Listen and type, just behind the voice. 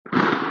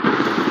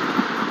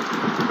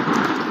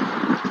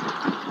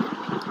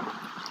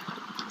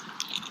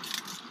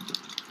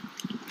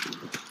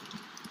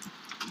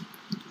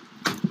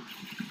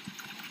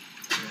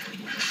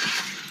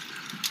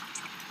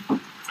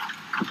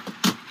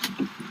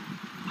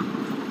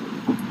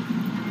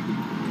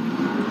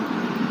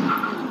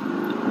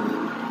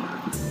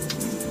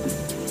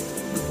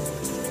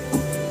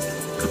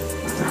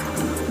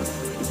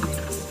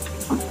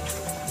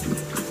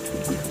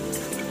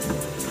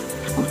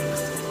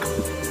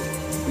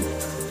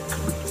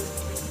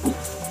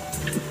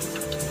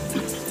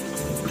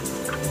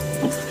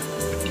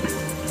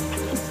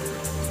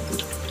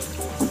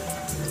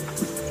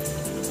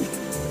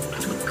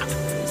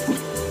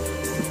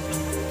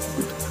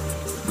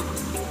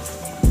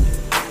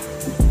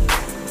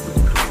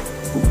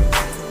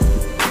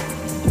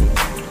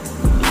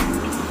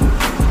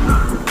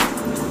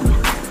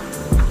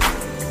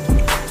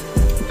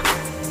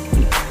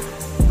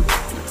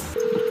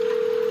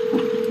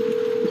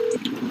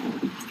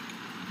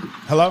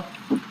Hello?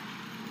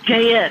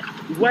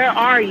 JS, where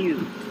are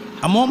you?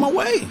 I'm on my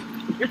way.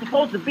 You're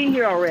supposed to be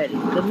here already.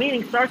 The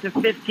meeting starts in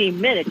 15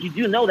 minutes. You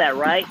do know that,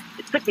 right?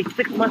 It took me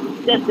 6 months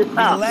to set this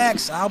up.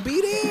 Relax, I'll be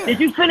there.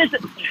 Did you finish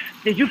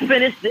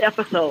the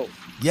episode?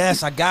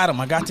 Yes, I got them.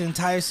 I got the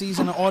entire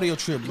season of Audio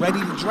Trip ready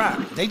to drop.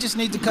 They just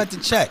need to cut the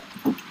check.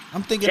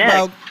 I'm thinking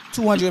about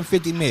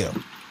 $250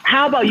 million.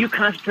 How about you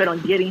concentrate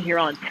on getting here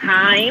on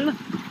time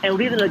and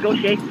leave the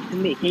negotiations to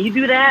me? Can you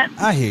do that?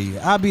 I hear you.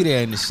 I'll be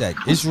there in a sec.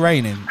 It's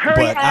raining,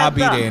 Hurry but I'll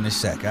be up. there in a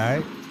sec, all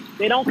right?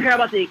 They don't care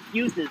about the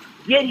excuses.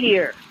 Get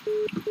here.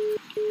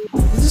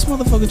 Did this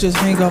motherfucker just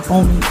hang up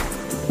on me?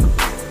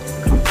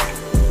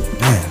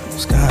 Damn,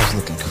 this guy's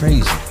looking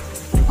crazy.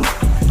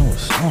 I know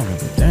it's stronger,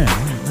 but damn,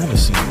 I've never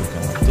seen him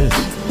looking like this.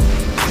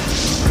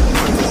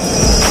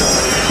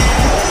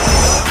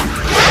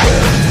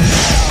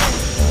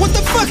 What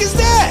the fuck is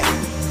that?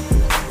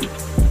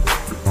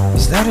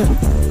 Is that a...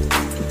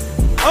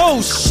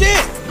 Oh,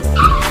 shit!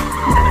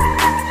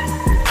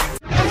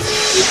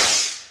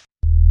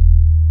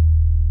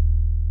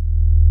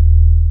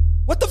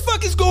 What the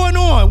fuck is going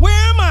on? Where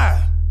am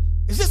I?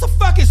 Is this a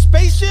fucking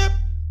spaceship?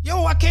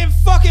 Yo, I can't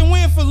fucking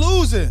win for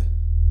losing.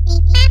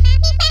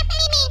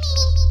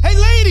 Hey,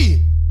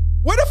 lady!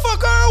 Where the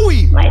fuck are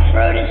we? My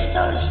throat is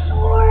so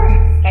sore.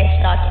 I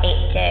sucked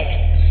 8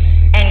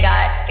 dicks and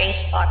got face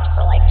fucked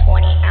for like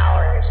 20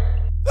 hours.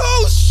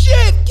 Oh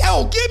shit!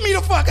 Yo, get me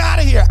the fuck out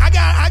of here. I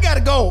gotta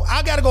go.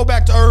 I gotta go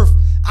back to Earth.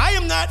 I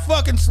am not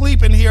fucking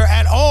sleeping here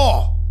at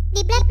all.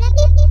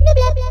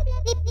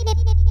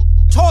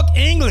 Talk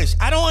English.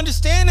 I don't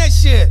understand that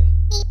shit.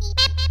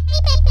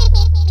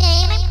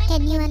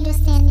 Can you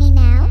understand me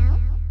now?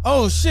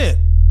 Oh shit.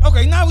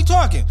 Okay, now we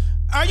talking.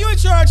 Are you in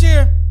charge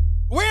here?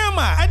 Where am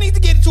I? I need to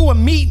get into a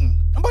meeting.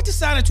 I'm about to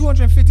sign a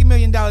 $250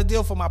 million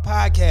deal for my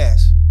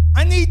podcast.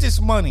 I need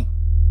this money.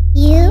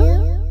 You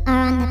are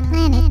on the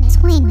planet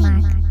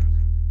Twainmark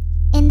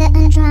in the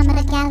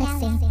Andromeda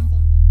Galaxy.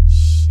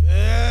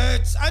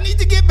 Shit. I need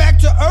to get back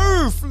to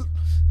Earth.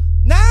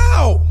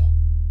 Now.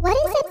 What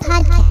is a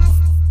podcast?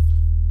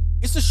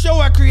 It's a show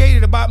I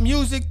created about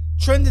music,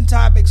 trending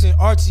topics, and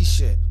artsy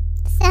shit.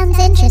 Sounds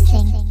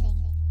interesting.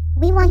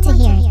 We want to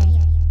hear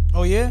it.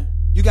 Oh yeah?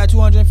 You got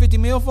 $250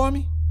 million for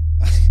me?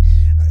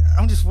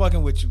 I'm just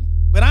fucking with you.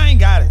 But I ain't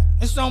got it.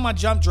 It's on my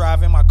jump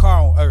drive in my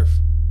car on Earth.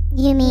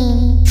 You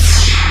mean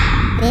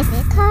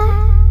this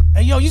car?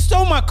 Hey, yo, you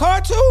stole my car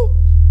too?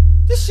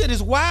 This shit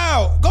is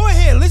wild. Go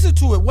ahead, listen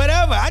to it,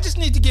 whatever. I just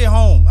need to get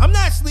home. I'm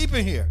not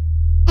sleeping here.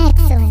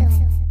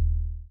 Excellent.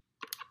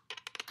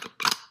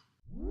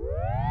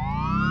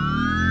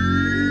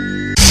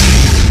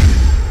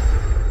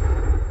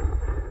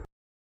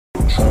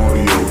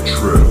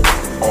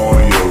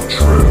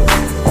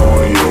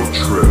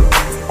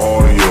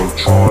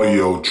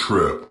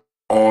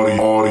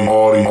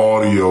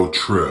 Audio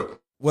Trip.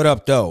 What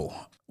up, though?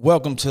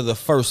 Welcome to the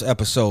first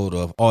episode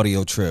of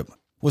Audio Trip.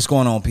 What's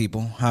going on,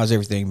 people? How's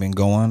everything been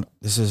going?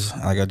 This is,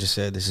 like I just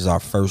said, this is our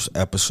first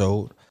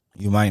episode.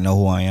 You might know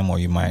who I am or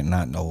you might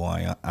not know who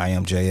I am. I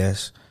am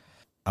JS.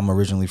 I'm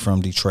originally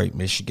from Detroit,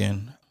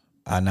 Michigan.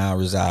 I now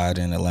reside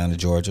in Atlanta,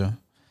 Georgia,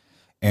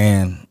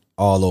 and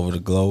all over the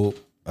globe.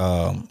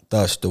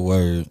 Thus the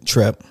word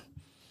trip.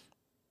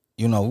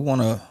 You know, we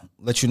want to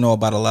let you know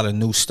about a lot of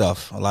new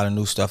stuff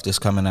that's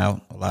coming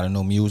out, a lot of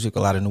new music, a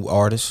lot of new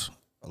artists,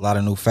 a lot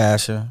of new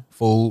fashion,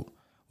 food.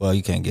 Well,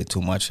 you can't get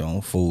too much on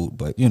food,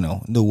 but, you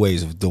know, new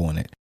ways of doing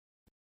it.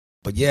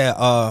 But,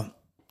 yeah,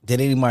 did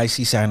anybody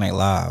see Saturday Night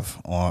Live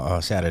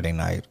on Saturday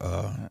night?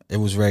 It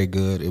was very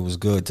good. It was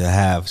good to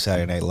have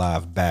Saturday Night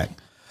Live back,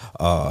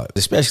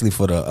 especially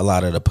for a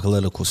lot of the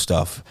political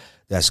stuff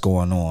that's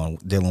going on,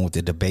 dealing with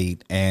the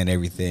debate and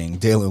everything,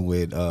 dealing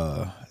with,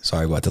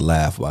 sorry about the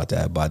laugh about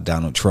that, about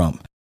Donald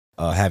Trump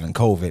having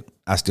COVID.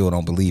 I still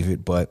don't believe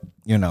it, but,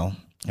 you know,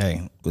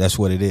 hey, that's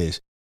what it is.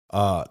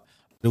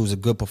 It was a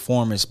good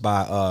performance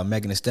by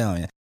Megan Thee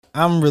Stallion.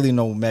 I'm really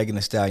no Megan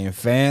Thee Stallion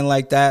fan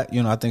like that.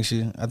 You know, I think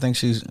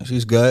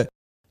she's good.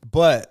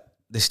 But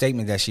the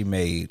statement that she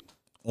made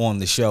on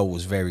the show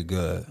was very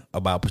good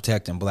about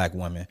protecting black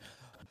women.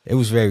 It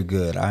was very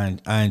good. I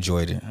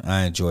enjoyed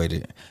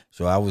it.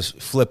 So I was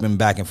flipping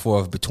back and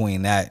forth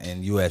between that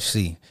and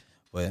UFC.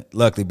 But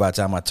luckily, by the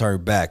time I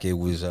turned back, it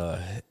was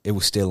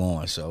still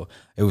on. So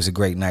it was a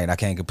great night. I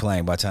can't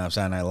complain. By the time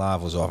Saturday Night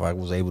Live was off, I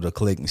was able to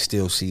click and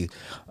still see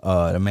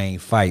the main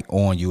fight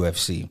on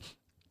UFC.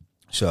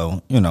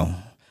 So, you know,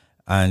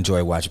 I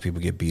enjoy watching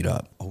people get beat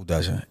up. Who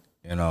doesn't?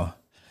 You know,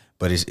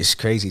 but it's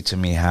crazy to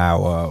me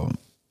how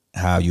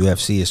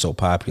UFC is so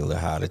popular.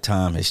 How the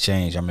time has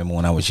changed. I remember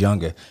when I was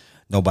younger,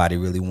 nobody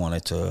really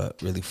wanted to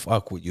really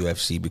fuck with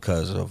UFC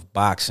because of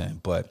boxing,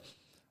 but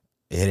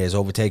it has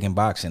overtaken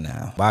boxing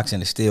now.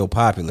 Boxing is still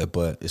popular,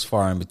 but it's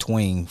far in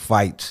between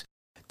fights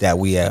that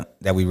we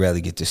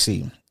rarely get to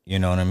see. You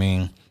know what I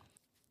mean?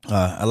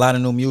 A lot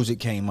of new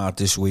music came out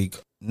this week.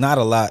 Not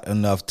a lot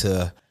enough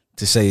to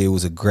say it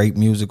was a great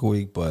music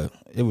week, but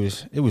it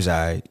was all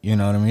right. You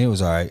know what I mean? It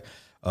was all right.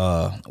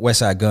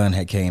 Westside Gunn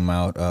had came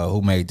out,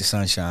 Who Made the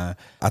Sunshine.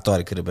 I thought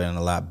it could have been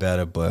a lot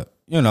better, but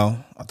you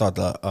know, I thought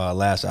the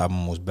last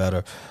album was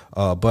better,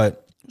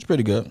 but it's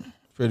pretty good.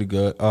 Pretty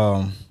good.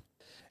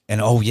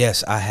 And oh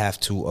yes, I have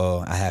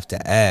to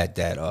add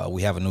that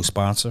we have a new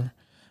sponsor,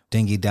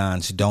 Dingy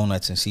Don's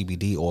Donuts and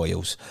CBD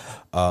Oils.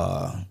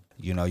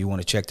 You know, you want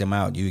to check them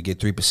out. You get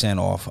 3%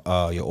 off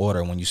your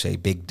order when you say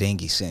Big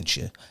Dingy sent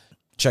you.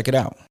 Check it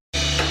out.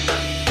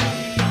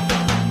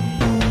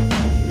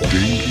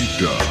 Dingy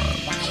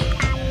Don's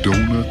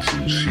Donuts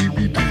and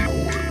CBD Oils.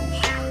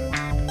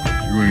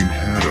 You ain't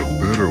had a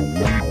better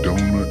weed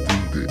donut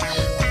than this.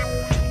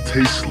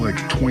 Tastes like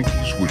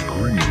Twinkies with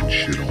green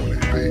shit on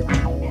it, baby.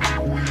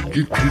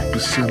 Get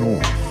 3%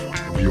 off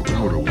of your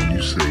order when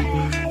you say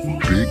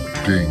Big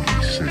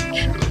Dingy sent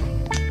you.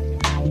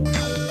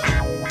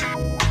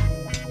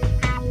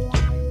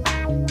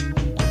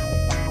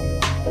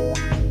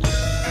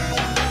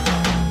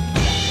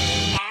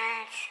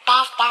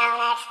 Best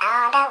donuts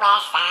on the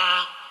west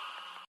side.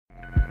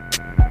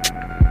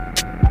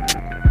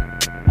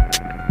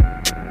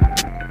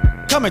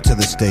 Coming to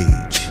the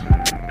stage,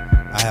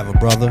 I have a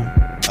brother.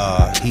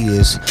 He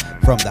is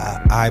from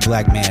the I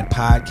Black Man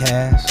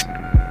podcast.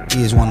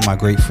 He is one of my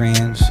great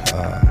friends,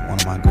 one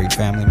of my great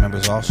family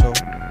members also.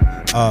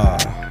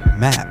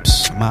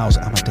 Miles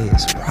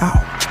Amadeus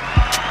Brown.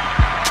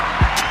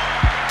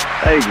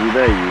 Thank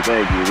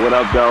you. What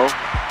up, though?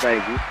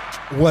 Thank you.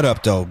 What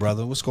up, though,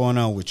 brother? What's going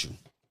on with you?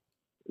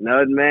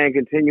 Nothing, man.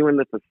 Continuing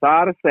the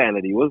facade of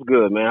sanity. What's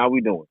good, man? How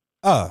we doing?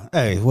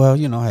 Hey, well,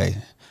 you know, hey,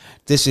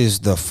 this is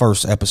the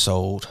first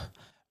episode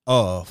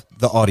of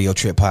the Audio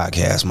Trip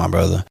podcast, my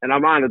brother. And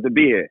I'm honored to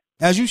be here.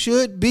 As you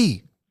should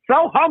be.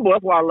 So humble.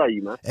 That's why I love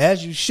you, man.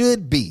 As you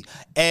should be.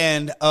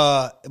 And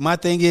my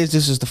thing is,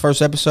 this is the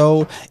first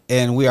episode,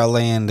 and we are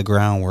laying the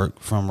groundwork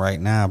from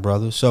right now,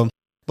 brother. So,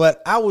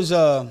 but I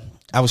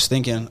was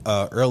thinking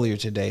earlier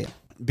today,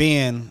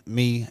 being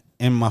me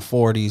in my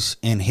 40s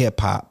in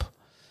hip hop.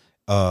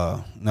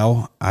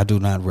 No, I do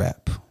not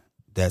rap.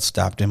 That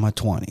stopped in my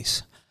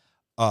 20s.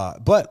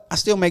 But I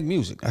still make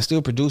music. I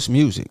still produce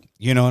music.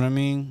 You know what I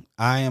mean?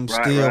 I am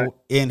still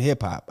in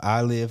hip hop.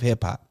 I live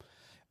hip hop.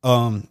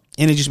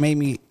 And it just made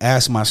me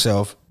ask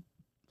myself,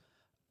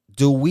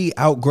 do we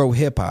outgrow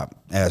hip hop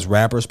as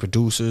rappers,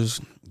 producers,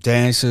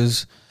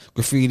 dancers,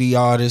 graffiti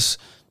artists?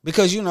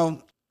 Because, you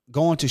know,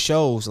 going to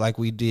shows like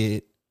we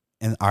did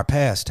in our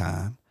past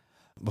time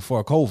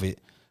before COVID,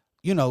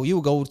 you know, you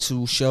would go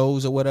to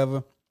shows or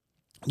whatever.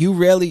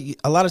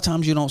 A lot of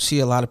times you don't see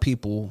a lot of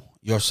people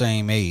your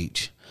same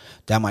age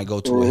that might go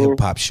to a hip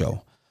hop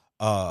show.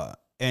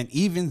 And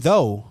even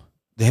though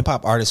the hip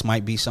hop artist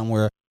might be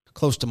somewhere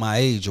close to my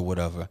age or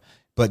whatever,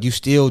 but you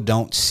still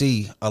don't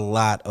see a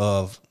lot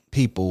of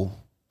people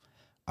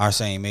our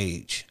same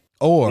age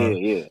or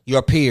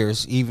your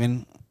peers,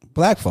 even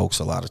black folks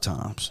a lot of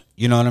times.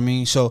 You know what I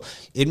mean? So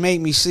it made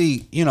me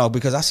see, you know,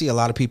 because I see a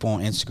lot of people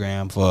on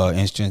Instagram, for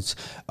instance,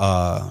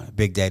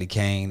 Big Daddy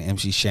Kane,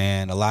 MC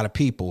Shan, a lot of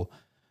people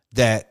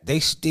that they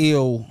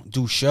still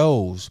do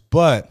shows,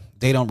 but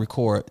they don't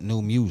record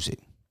new music.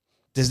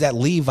 Does that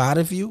leave out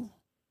of you?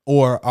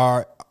 Or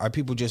are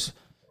people just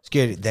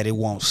scared that it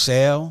won't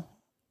sell?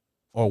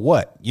 Or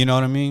what? You know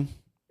what I mean?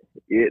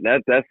 Yeah,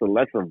 that's a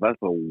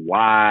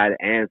wide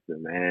answer,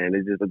 man.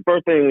 It's just the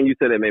first thing when you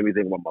said that made me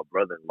think about my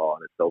brother-in-law,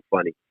 and it's so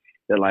funny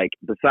that, like,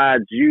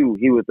 besides you,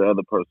 he was the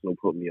other person who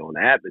put me on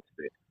the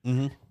atmosphere.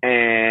 Mm-hmm.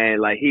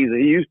 And like he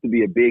used to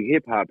be a big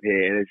hip hop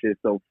head, and it's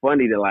just so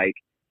funny that, like,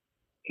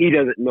 he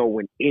doesn't know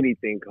when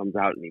anything comes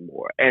out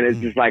anymore, and it's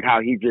just like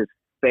how he just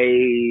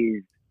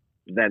phased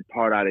that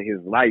part out of his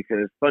life.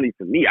 And it's funny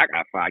for me, I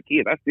got 5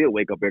 kids. I still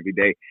wake up every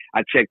day.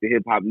 I check the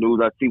hip hop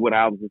news. I see what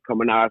albums is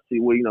coming out. I see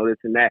what, you know, this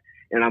and that.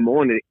 And I'm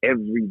on it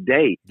every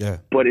day. Yeah.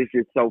 But it's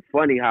just so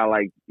funny how,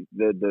 like,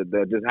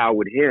 the just how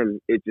with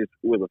him, it just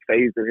was a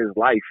phase in his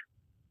life.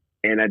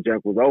 And that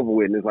junk was over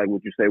with. And it's like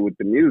what you say with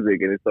the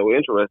music. And it's so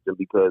interesting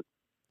because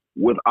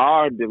with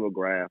our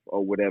demographic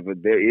or whatever,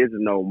 there is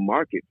no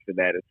market for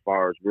that as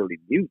far as really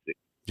music.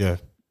 Yeah.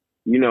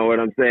 You know what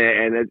I'm saying?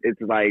 And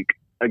it's like,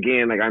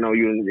 again, like I know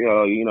you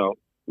know,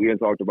 we had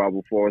talked about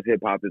before, hip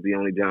hop is the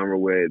only genre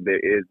where there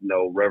is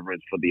no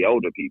reverence for the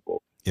older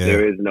people. Yeah.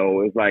 There is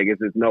no, it's like,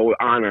 it's no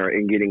honor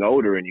in getting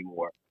older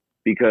anymore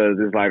because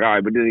it's like, all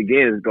right, but then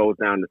again, it goes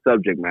down to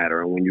subject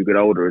matter. And when you get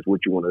older, it's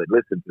what you want to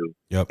listen to.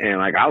 Yep. And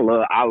like, I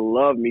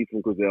love me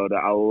some Griselda.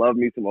 I love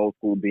me some old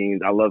school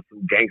Beans. I love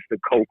some gangster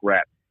coke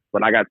rap,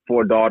 but I got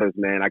 4 daughters,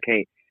 man. I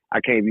can't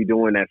be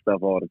doing that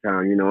stuff all the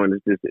time, you know, and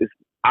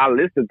I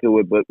listen to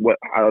it, but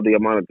the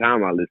amount of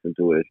time I listen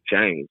to it has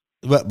changed.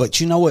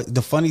 But you know what?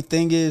 The funny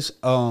thing is,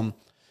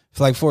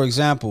 like, for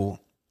example,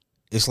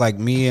 it's like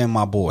me and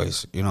my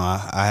boys, you know,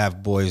 I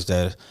have boys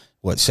that,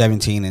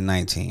 17 and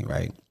 19,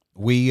 right?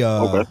 We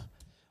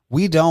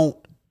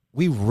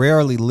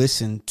rarely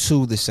listen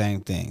to the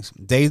same things.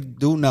 They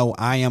do know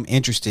I am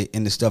interested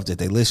in the stuff that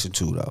they listen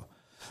to, though.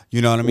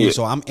 You know what I mean? Yeah.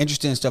 So I'm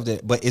interested in stuff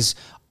but it's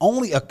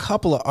only a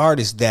couple of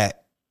artists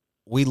that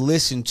we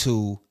listen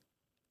to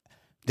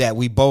that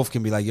we both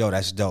can be like, yo,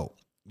 that's dope.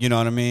 You know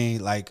what I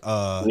mean? Like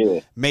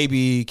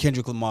maybe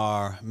Kendrick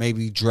Lamar,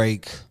 maybe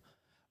Drake,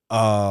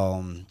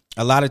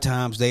 a lot of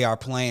times they are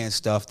playing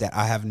stuff that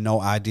I have no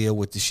idea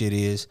what the shit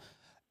is,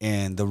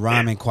 and the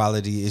rhyming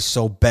quality is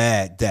so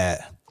bad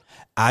that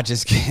I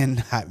just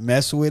cannot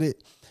mess with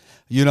it.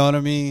 You know what I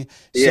mean?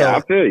 Yeah, so,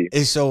 I feel you.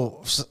 And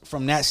so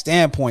from that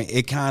standpoint,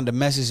 it kind of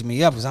messes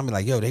me up because I'm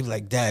like, yo, they be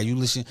like, Dad, you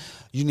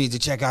need to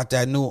check out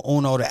that new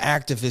Uno the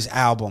Activist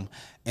album.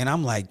 And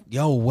I'm like,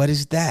 yo, what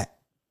is that?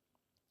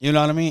 You know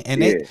what I mean?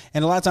 And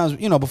and a lot of times,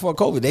 before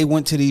COVID, they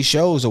went to these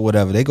shows or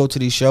whatever. They go to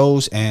these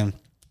shows and,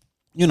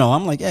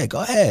 I'm like, hey,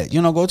 go ahead.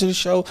 Go to the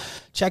show,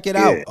 check it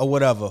out or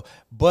whatever.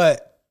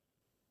 But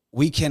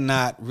we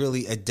cannot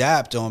really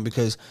adapt on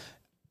because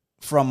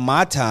from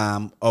my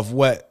time of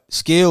what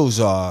skills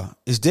are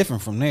is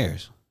different from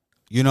theirs.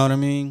 You know what I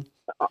mean?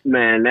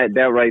 Man,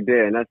 that right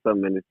there, and that's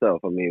something in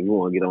itself. I mean, we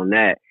want to get on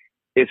that.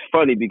 It's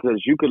funny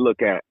because you could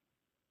look at,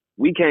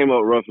 I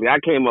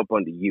came up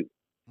under you.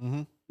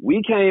 Mm-hmm.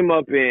 We came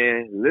up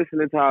in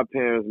listening to our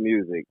parents'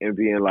 music and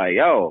being like,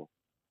 yo,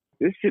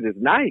 this shit is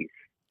nice.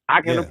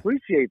 I can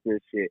appreciate this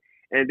shit.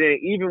 And then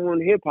even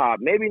when hip hop,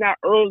 maybe not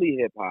early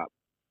hip hop,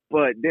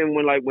 but then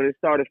when it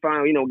started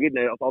finally, getting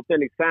an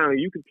authentic sound,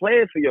 you could play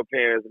it for your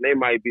parents and they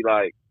might be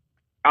like,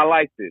 I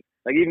like this.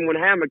 Like even when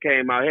Hammer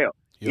came out, hell,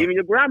 even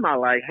your grandma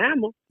liked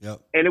Hammer.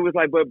 Yep. And it was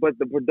like, but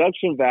the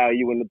production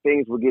value and the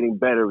things were getting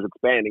better, it was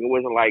expanding. It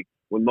wasn't like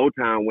when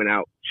Motown went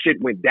out,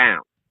 shit went down.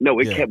 No,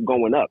 it kept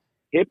going up.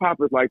 Hip hop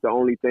is like the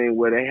only thing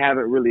where they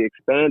haven't really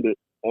expanded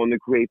on the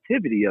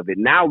creativity of it.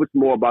 Now it's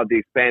more about the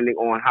expanding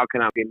on how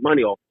can I get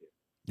money off it.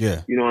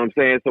 Yeah. You know what I'm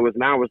saying? So it's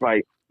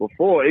like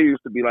before it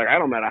used to be like, I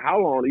don't matter how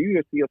long you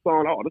just see a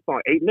song, this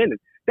song 8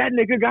 minutes. That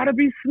nigga gotta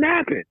be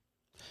snapping.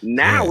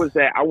 Now it's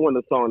that I want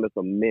a song that's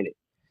a minute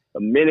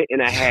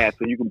and a half,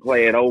 so you can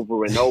play it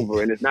over and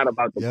over, and it's not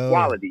about the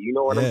quality. You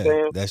know what I'm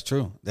saying? That's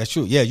true.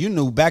 Yeah, you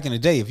knew back in the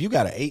day, if you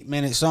got an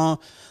 8-minute song,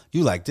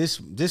 you like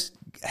this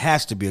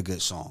has to be a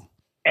good song.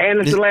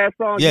 And it's the last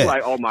song. You're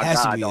like, oh my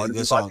God, dog,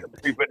 this is like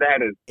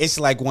bananas. It's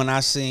like when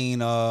I seen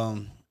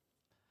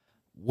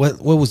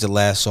what was the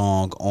last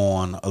song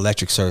on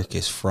Electric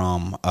Circus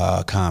from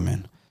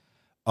Common?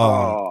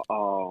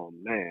 Oh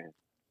man.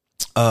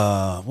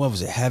 What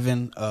was it?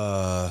 Heaven.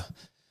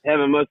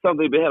 Heaven must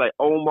something be like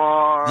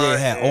Omar. Yeah, it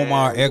had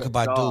Omar, Erykah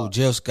Badu,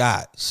 Jill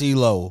Scott,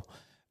 CeeLo,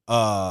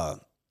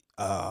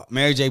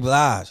 Mary J.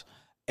 Blige.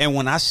 And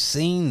when I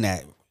seen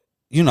that,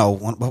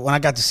 when I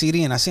got the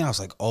CD and I was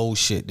like, oh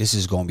shit, this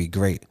is gonna be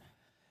great.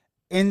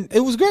 And it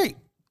was great.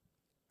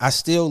 I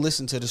still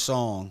listen to the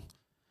song.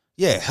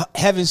 Yeah,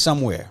 Heaven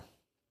Somewhere.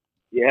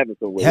 Yeah, Heaven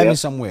Somewhere. Heaven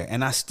Somewhere.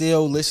 And I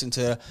still listen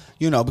to,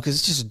 because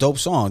it's just a dope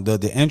song.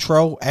 The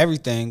intro,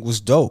 everything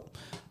was dope.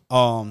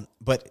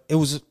 But it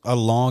was a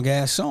long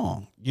ass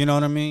song. You know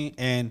what I mean?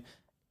 And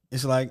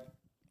it's like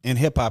in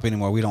hip hop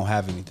anymore, we don't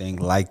have anything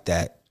like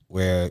that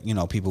where,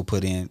 people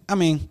put in. I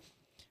mean,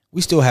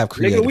 we still have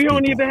creative Nigga, we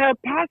don't people. even have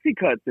posse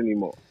cuts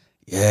anymore.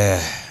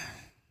 Yeah.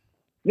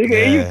 Nigga,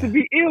 it used to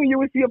be ill. You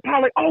would see a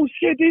pilot, like, oh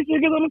shit, these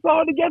niggas on the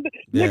song together.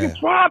 Nigga,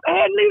 Tribe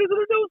had leaders of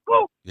the new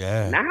school.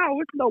 Yeah. Now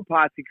it's no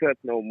posse cuts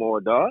no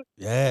more, dog.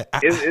 Yeah.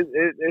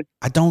 It's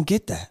I don't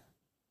get that.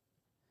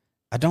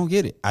 I don't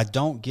get it. I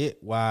don't get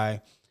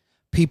why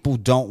people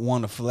don't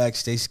want to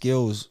flex their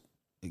skills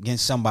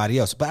against somebody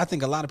else. But I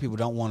think a lot of people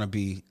don't want to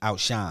be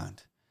outshined.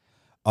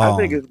 I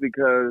think it's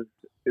because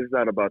it's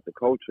not about the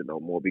culture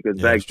no more.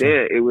 Because back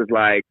then it was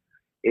like,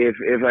 if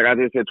like I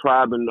just said,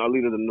 Tribe and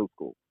Leader of the New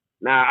School.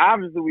 Now,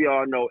 obviously, we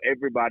all know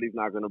everybody's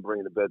not going to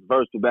bring the best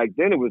verse. But back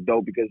then, it was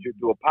dope because you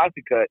do a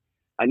posse cut.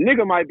 A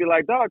nigga might be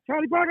like, dog,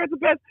 Charlie Brown got the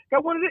best,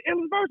 got one of the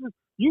illest verses.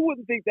 You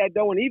wouldn't think that,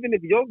 though. And even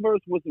if your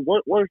verse was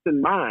worse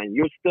than mine,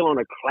 you're still on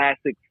a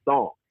classic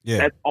song. Yeah.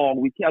 That's all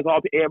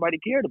everybody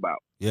cared about.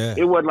 Yeah.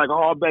 It wasn't like,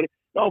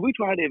 we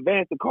trying to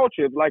advance the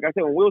culture. Like I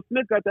said, when Will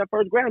Smith got that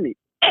first Grammy,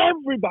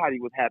 everybody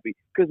was happy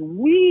because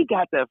we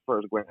got that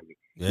first Grammy.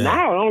 Yeah.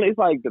 Now, it's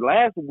like the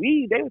last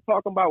weed they was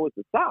talking about was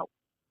the South.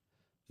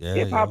 Yeah,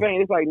 Hip hop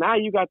ain't. It's like now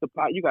you got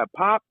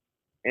pop,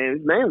 and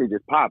it's mainly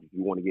just pop if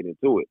you want to get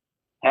into it.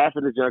 Half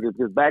of the junkies,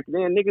 because back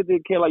then niggas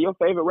didn't care. Like your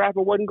favorite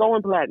rapper wasn't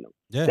going platinum.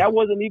 Yeah. That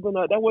wasn't even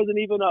a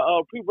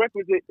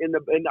prerequisite in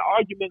the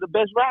argument of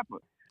best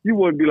rapper. You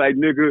wouldn't be like,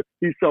 nigga,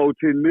 he sold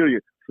 10 million,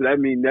 so that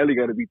means Nelly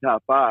got to be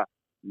top 5.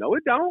 No,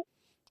 it don't.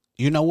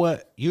 You know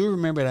what? You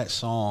remember that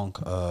song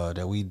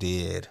that we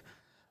did?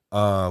 We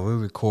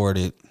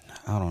recorded,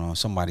 I don't know,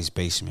 somebody's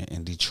basement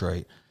in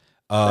Detroit.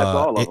 That's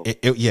all of them.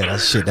 Yeah,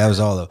 that's shit. That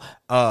was all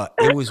of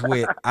it was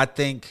with, I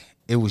think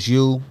it was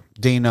you,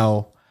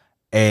 Dino,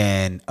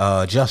 and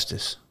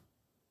Justice.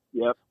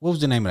 Yep. What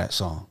was the name of that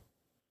song?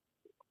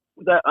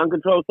 Was that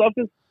Uncontrolled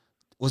Substance?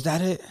 Was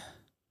that it?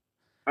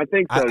 I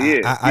think so,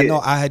 yeah. I know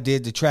I had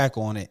did the track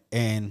on it,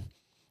 and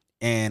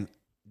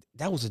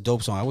that was a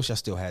dope song. I wish I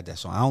still had that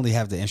song. I only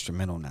have the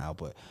instrumental now,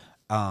 but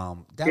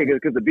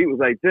because the beat was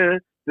like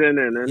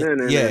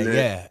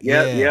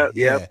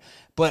yeah.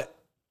 But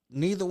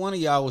neither one of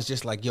y'all was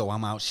just like, yo,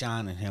 I'm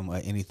outshining him or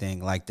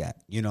anything like that.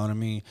 You know what I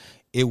mean?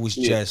 It was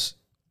just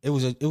it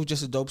was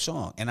just a dope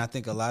song. And I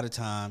think a lot of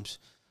times,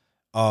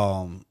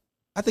 I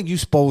think you're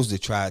supposed to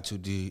try to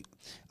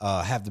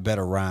have the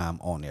better rhyme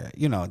on there.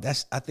 You know,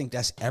 I think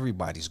that's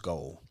everybody's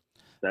goal.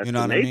 That's you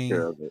know the what I nature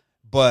mean? of it.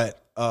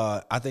 But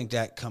I think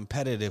that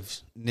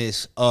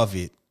competitiveness of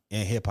it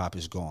in hip hop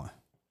is gone.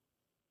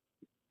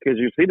 Because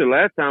you see, the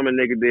last time a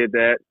nigga did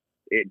that,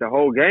 the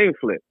whole game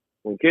flipped.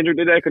 When Kendrick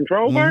did that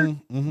control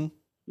burn,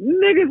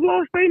 niggas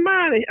lost their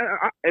mind.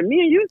 And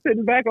me and you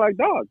sitting back like,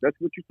 dog, that's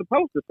what you're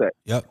supposed to say.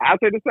 Yep. I'll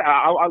say this,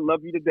 I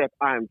love you to death.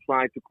 I am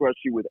trying to crush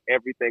you with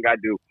everything I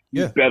do.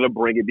 You better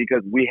bring it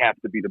because we have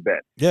to be the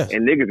best. Yes.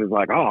 And niggas is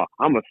like, oh,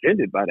 I'm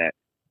offended by that.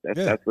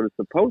 That's what it's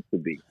supposed to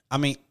be. I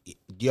mean,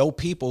 your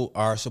people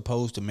are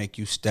supposed to make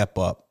you step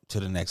up to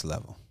the next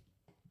level.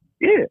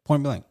 Yeah.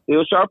 Point blank.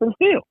 Steel sharpens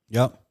steel.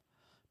 Yep.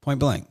 Point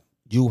blank.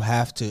 You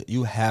have to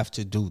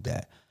do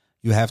that.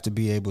 You have to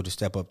be able to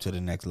step up to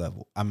the next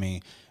level. I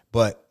mean,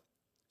 but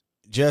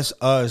just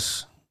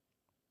us,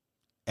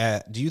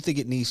 do you think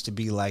it needs to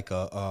be like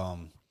a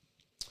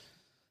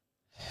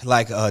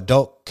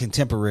adult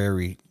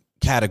contemporary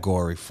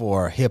category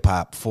for hip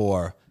hop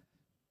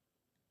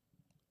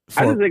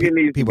I just think it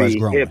needs to be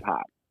growing? hip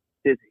hop.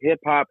 It's hip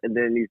hop, and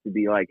then it needs to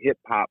be like hip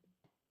hop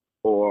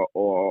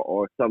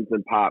or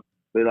something pop.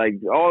 But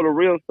like all the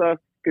real stuff,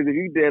 because if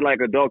you did like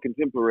adult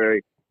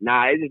contemporary,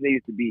 it just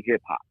needs to be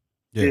hip hop.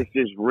 Yeah. It's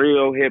just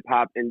real hip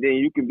hop, and then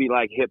you can be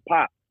like hip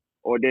hop,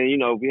 or then you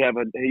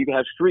can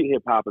have street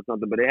hip hop or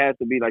something. But it has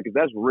to be like, 'cause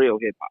that's real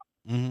hip hop.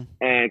 Mm-hmm.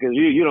 And because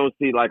you don't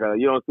see like I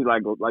listen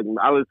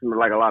to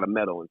like a lot of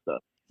metal and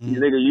stuff.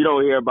 Mm-hmm. Nigga, you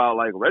don't hear about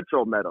like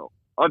retro metal,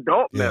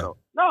 adult metal.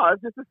 No,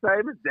 it's just the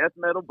same. It's death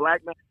metal,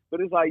 black metal.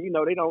 But it's like,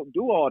 they don't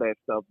do all that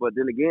stuff. But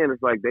then again,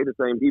 it's like they the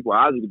same people.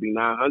 Ozzy could be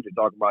 900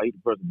 talking about he's the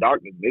Prince of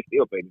Darkness, and they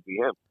still pay to see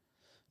him.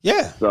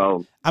 Yeah.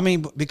 So I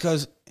mean,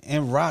 because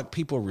in rock,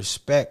 people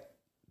respect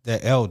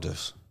their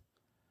elders.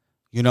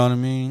 You know what I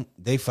mean?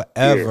 They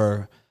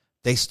forever,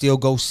 they still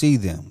go see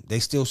them. They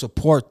still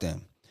support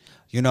them.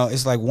 You know,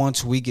 it's like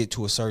once we get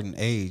to a certain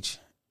age,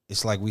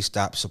 it's like we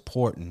stop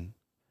supporting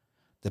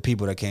the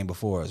people that came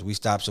before us. We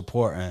stop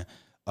supporting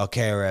a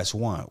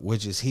KRS-One,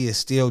 which is, he is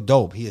still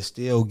dope. He is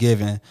still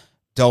giving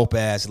dope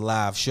ass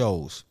live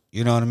shows.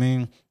 You know what I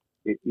mean?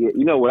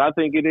 You know what I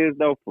think it is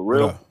though, for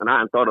real. Yeah. And I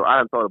hadn't thought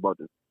about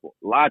this before.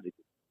 Logically,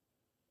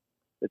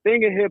 the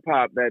thing in hip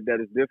hop that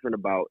is different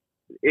about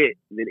it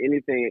than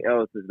anything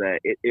else is that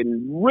it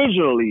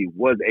originally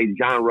was a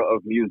genre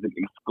of music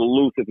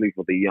exclusively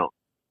for the young.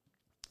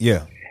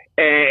 Yeah.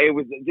 And it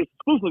was just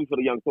exclusively for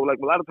the young. So like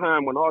a lot of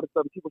time when all the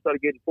stuff people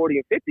started getting 40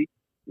 and 50,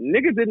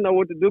 niggas didn't know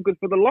what to do, because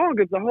for the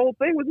longest the whole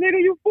thing was, nigga,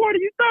 you 40,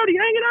 you 30,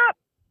 hang it up.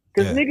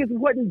 Because niggas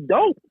wasn't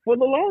dope for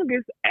the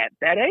longest at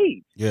that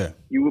age. Yeah.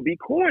 You would be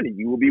corny,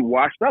 you would be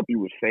washed up, you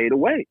would fade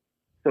away.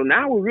 So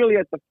now we're really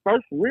at the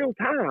first real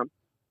time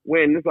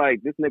when it's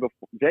like this nigga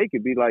Jay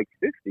could be like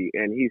 60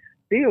 and he's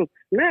still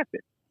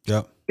snapping.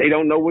 Yep. They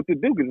don't know what to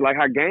do, because like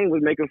how Game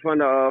was making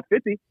fun of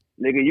 50,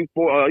 nigga, you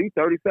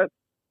 37.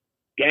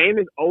 Game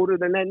is older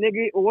than that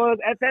nigga was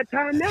at that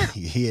time now.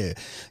 Yeah.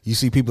 You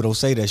see, people don't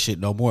say that shit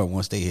no more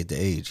once they hit the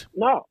age.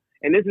 No.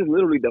 And this is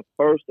literally the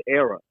first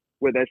era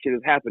where that shit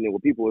is happening, where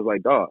people was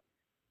like, dog,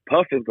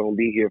 Puff is going to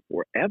be here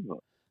forever.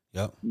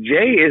 Yep.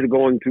 Jay is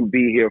going to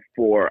be here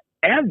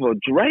forever.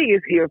 Dre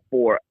is here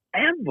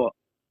forever.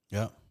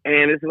 Yep.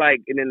 And it's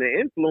like, and then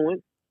the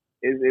influence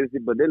is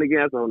but then again,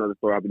 that's another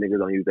story. Niggas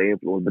don't use their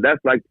influence. But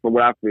that's like, from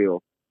what I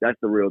feel, that's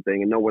the real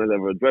thing. And no one has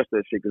ever addressed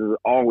that shit, because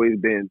it's always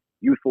been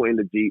youthful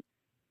energy.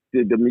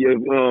 The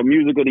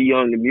music of the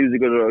young, the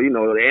music of the,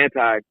 the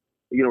anti,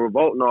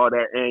 revolt and all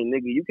that. And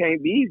nigga, you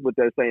can't be with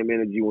that same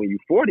energy when you're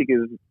 40,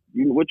 because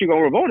what you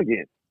gonna revolt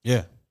against?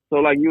 Yeah. So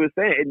like you were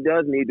saying, it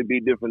does need to be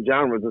different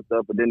genres and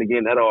stuff. But then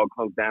again, that all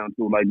comes down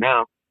to, like,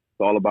 now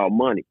it's all about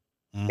money.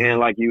 Mm-hmm. And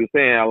like you were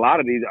saying, a lot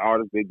of these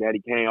artists, Big Daddy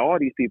Kane, all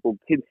these people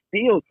can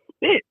still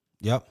spit.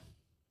 Yep.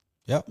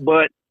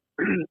 But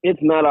it's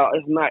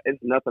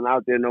nothing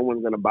out there. No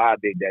one's gonna buy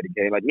Big Daddy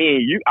Kane. Like me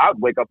and you, I'd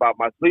wake up out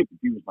my sleep if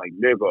you was like,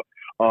 nigga,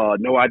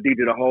 No ID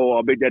did a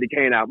whole Big Daddy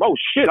Kane album. Oh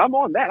shit, I'm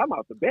on that. I'm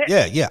out the bed.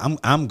 Yeah.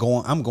 I'm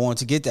going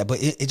to get that.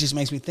 But it just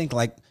makes me think,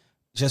 like,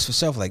 just for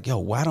self, like, yo,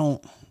 why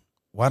don't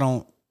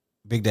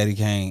Big Daddy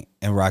Kane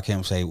and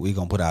Rakim say we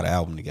gonna put out an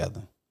album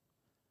together?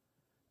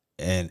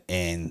 And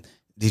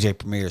DJ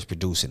Premier is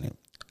producing it.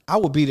 I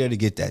would be there to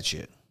get that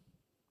shit.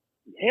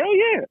 Hell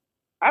yeah.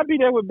 I'd be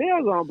there with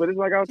bells on, but it's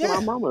like I was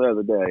telling my mama the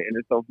other day, and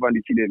it's so funny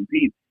she didn't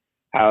peep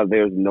how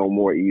there's no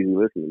more easy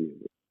listening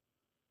music.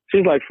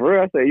 She's like, for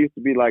real? I said it used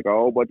to be like a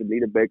whole bunch of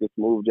Nita Baker,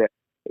 Smooth Jack.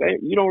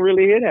 You don't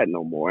really hear that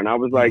no more. And I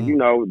was like,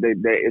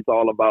 it's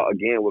all about,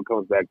 again, what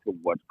comes back to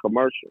what's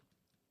commercial.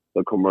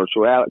 The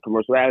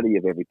commerciality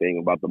of everything,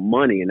 about the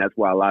money, and that's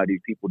why a lot of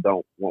these people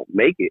won't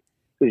make it.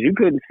 Because you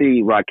couldn't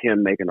see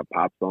Rakim making a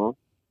pop song.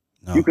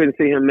 No. You couldn't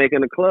see him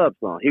making a club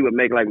song. He would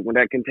make, like, when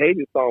that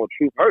Contagious song,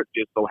 Truth Hurt,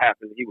 just so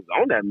happened he was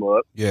on that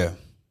mug. Yeah.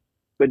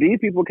 But these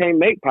people can't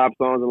make pop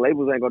songs, and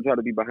labels ain't going to try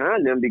to be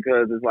behind them,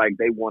 because it's like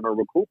they want to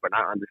recoup, and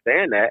I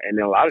understand that. And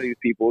then a lot of these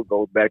people, it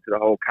goes back to the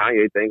whole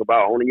Kanye thing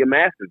about owning your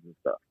masters and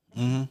stuff.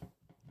 Mm-hmm.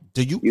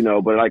 Do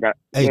you? But like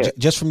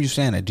just from you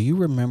saying that, do you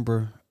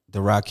remember the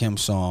Rakim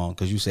song,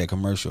 because you said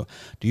commercial.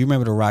 Do you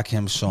remember the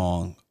Rakim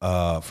song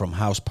from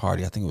House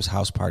Party? I think it was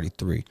House Party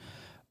 3.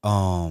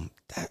 Damn,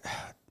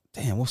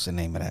 what's the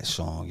name of that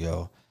song,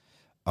 yo?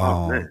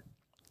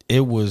 It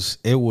was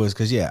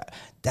because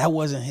that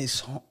wasn't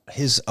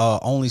his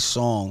only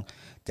song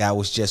that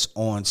was just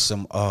on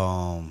some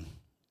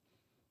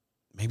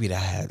maybe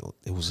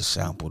it was a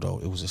sample though.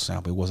 It was a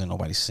sample. It wasn't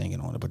nobody singing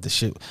on it, but the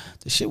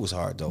shit was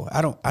hard though.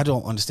 I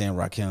don't understand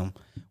Rakim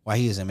why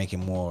he isn't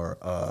making more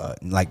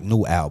like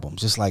new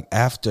albums. It's like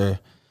after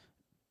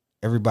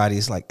everybody,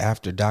 it's like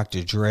after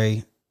Dr.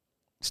 Dre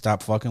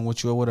stopped fucking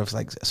with you or whatever. It's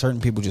like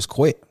certain people just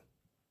quit.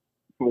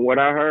 From what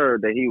I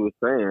heard that he was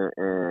saying,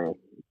 and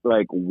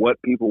like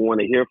what people want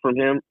to hear from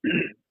him,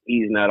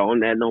 he's not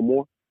on that no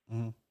more.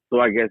 Mm-hmm. So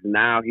I guess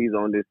now he's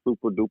on this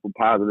super duper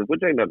positive,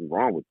 which ain't nothing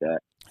wrong with that.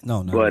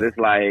 No. But it's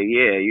like,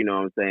 yeah, you know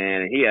what I'm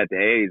saying? He at the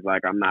age,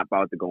 like, I'm not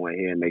about to go in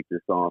here and make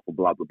this song for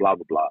blah, blah, blah,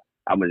 blah, blah.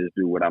 I'm going to just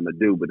do what I'm going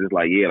to do. But it's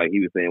like, yeah, like he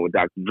was saying with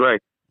Dr. Dre.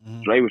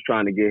 Mm-hmm. Dre was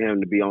trying to get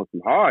him to be on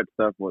some hard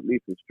stuff, or at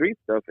least some street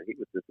stuff. And he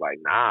was just like,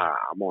 nah,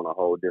 I'm on a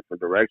whole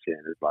different direction.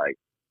 It's like,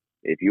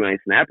 if you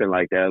ain't snapping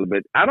like that,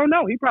 but I don't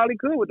know. He probably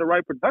could with the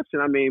right production.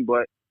 I mean,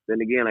 but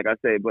then again, like I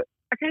said, but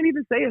I can't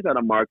even say it's at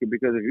a market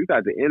because if you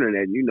got the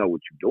internet and you know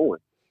what you're doing,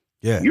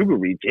 you can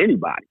reach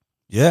anybody.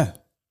 Yeah.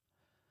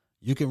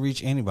 You can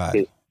reach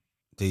anybody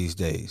these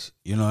days.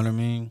 You know what I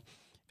mean?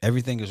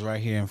 Everything is right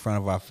here in front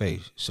of our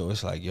face. So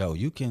it's like, yo,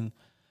 you could,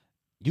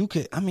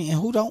 I mean,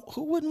 who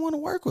wouldn't want to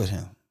work with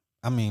him?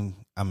 I mean,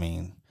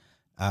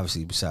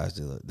 obviously besides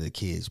the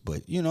kids,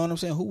 but you know what I'm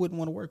saying? Who wouldn't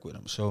want to work with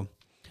him? So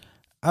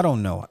I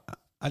don't know.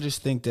 I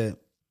just think that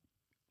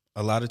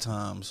a lot of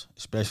times,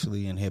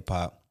 especially in hip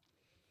hop,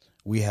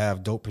 we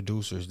have dope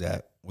producers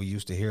that we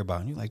used to hear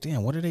about, and you're like,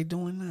 damn, what are they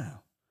doing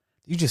now?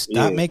 You just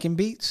stop making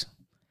beats?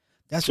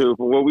 That's true.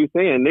 From what we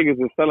saying,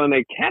 niggas is selling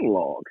their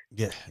catalog.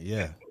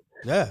 Yeah.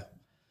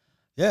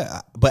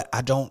 But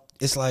I don't.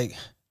 It's like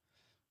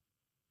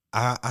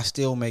I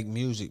still make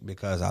music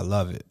because I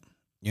love it.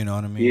 You know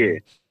what I mean? Yeah.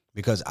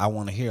 Because I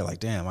want to hear like,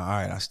 damn, all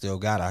right, I still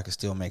got it. I can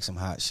still make some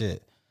hot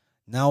shit.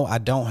 No, I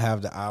don't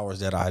have the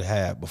hours that I'd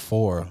had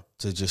before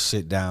to just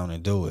sit down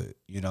and do it.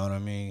 You know what I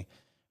mean?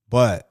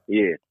 But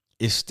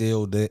it's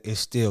still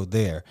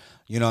there.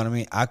 You know what I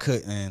mean?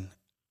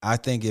 I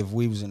think if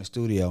we was in the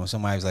studio and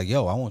somebody was like,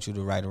 yo, I want you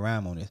to write a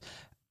rhyme on this,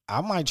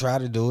 I might try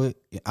to do it.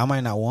 I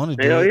might not want to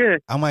do it. Yeah.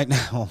 I might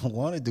not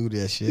want to do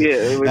that shit.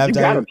 Yeah, but you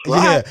gotta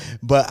try. Yeah,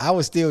 but I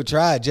would still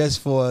try just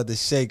for the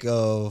sake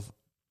of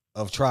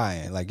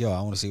trying. Like, yo,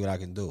 I want to see what I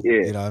can do.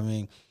 Yeah. You know what I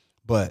mean?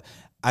 But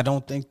I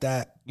don't think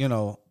that,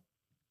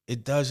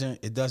 it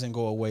doesn't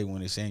go away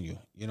when it's in you.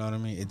 You know what I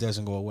mean? It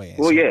doesn't go away.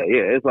 Well, yeah.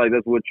 It's like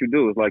that's what you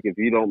do. It's like if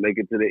you don't make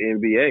it to the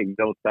NBA, you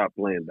don't stop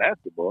playing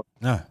basketball.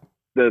 Nah.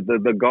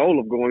 The goal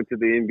of going to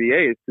the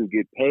NBA is to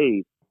get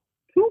paid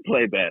to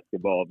play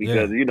basketball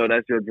because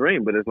that's your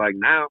dream. But it's like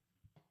now,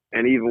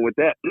 and even with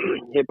that,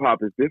 hip hop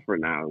is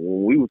different now.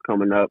 When we was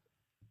coming up,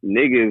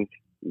 niggas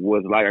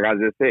was like I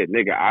just said,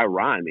 nigga, I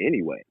rhyme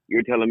anyway.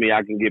 You're telling me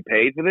I can get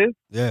paid for this?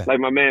 Yeah. Like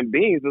my man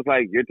Beans was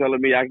like, you're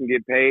telling me I can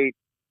get paid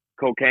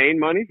cocaine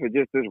money for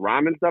just this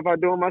rhyming stuff I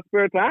do in my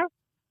spare time?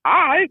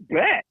 I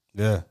bet.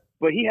 Yeah.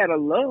 But he had a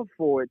love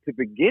for it to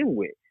begin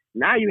with.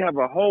 Now you have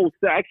a whole,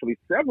 actually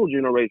several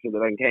generations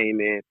that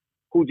came in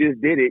who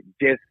just did it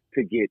just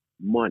to get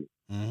money.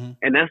 Mm-hmm.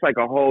 And that's like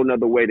a whole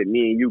nother way that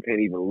me and you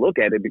can't even look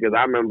at it because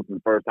I remember the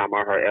first time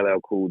I heard LL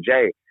Cool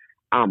J,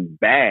 I'm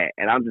bad.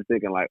 And I'm just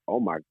thinking like, oh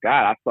my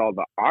God, I saw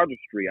the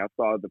artistry. I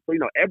saw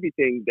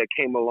everything that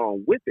came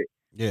along with it.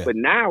 Yeah. But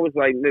now it's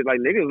like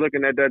niggas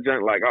looking at that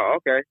junk like, oh,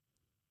 okay.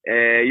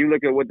 And you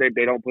look at what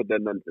they don't put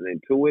nothing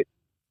into it.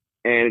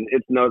 And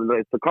it's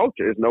the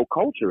culture. There's no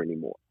culture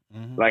anymore.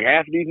 Mm-hmm. Like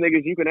half of these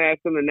niggas, you can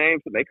ask them the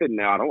names, so they couldn't.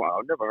 I've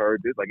never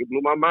heard this. Like it blew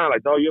my mind.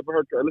 Like, oh, you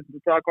ever listen to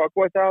Tribe Called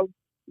Quest album?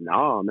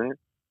 No, man.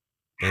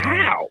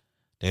 How?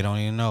 They don't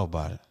even know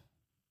about it.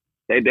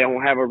 They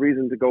don't have a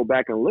reason to go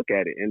back and look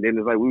at it. And then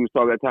it's like we was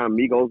talking that time.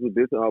 Migos was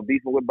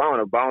beefing with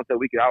Bone. Bone said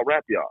we could out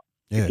rap y'all.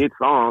 Yeah. Get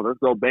songs. Let's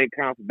go bank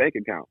account for bank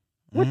account.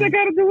 What they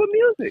got to do with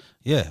music?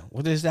 Yeah.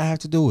 What does that have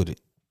to do with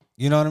it?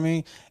 You know what I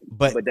mean?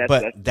 But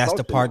that's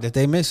the part that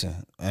they missing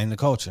in the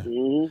culture.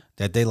 Mm-hmm.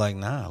 That they like,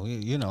 nah,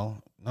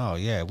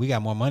 we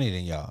got more money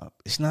than y'all.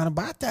 It's not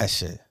about that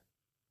shit.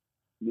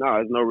 No,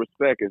 it's no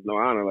respect. It's no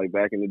honor. Like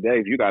back in the day,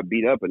 if you got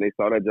beat up and they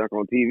saw that junk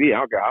on TV, I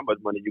don't care how much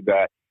money you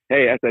got.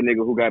 Hey, that's that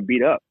nigga who got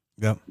beat up.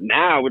 Yep.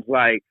 Now it's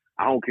like,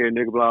 I don't care,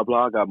 nigga, blah,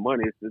 blah, I got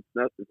money. It's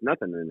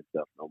nothing in this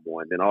stuff no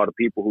more. And then all the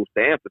people who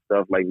stand for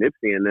stuff like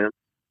Nipsey and them,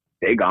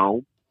 they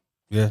gone.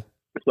 Yeah.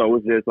 So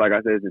it's just, like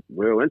I said, it's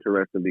real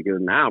interesting because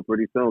now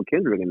pretty soon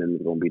Kendrick and them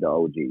is going to be the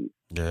OGs.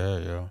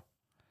 Yeah.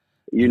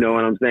 You know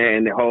what I'm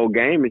saying? The whole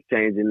game is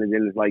changing. And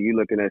then it's like you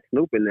looking at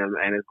Snoop and them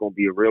and it's going to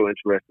be a real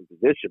interesting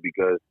position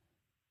because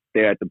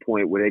they're at the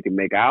point where they can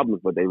make albums,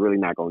 but they really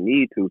not going to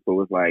need to.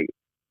 So it's like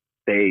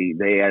they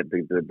at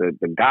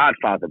the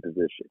Godfather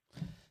position.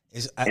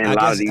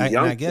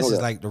 I guess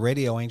it's like the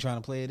radio ain't trying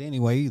to play it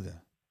anyway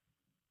either.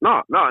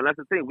 No, and that's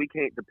the thing. We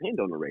can't depend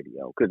on the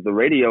radio because the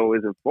radio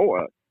isn't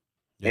for us.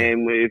 Yeah.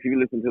 And if you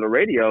listen to the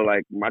radio,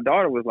 like my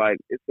daughter was like,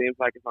 it seems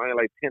like it's only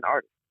like 10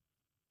 artists.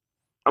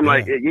 I'm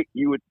like,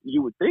 you would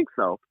think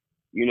so.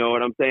 You know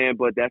what I'm saying?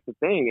 But that's the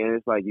thing. And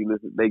it's like, you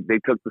listen, they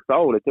took the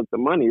soul, they took the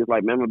money. It's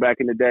like, remember back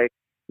in the day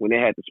when they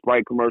had the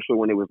Sprite commercial,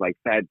 when it was like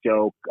Fat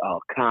Joe,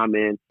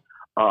 Common,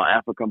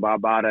 African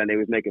Bambaataa, and they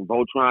was making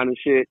Voltron and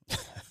shit.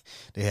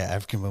 They had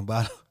African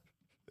Bambaataa.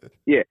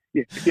 Yeah.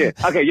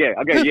 Okay, yeah.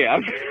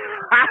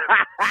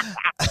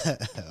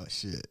 Oh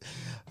shit.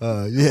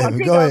 Yeah, I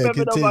go ahead.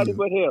 remember nobody Continue.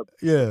 but him.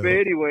 Yeah. But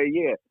anyway,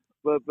 yeah.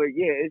 But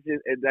yeah,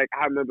 it's like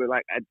I remember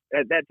like at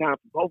that time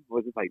for both of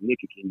us, it's like,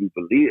 Nikki, can you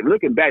believe it?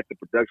 Looking back, the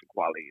production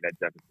quality that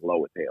stuff is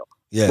low as hell.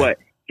 Yeah. But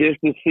just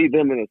to see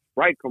them in a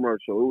Sprite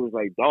commercial, it was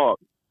like, dog,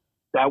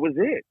 that was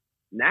it.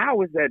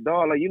 Now it's that,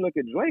 dog, like you look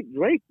at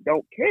Drake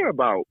don't care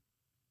about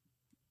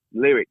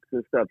lyrics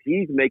and stuff.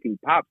 He's making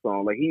pop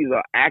songs. Like he's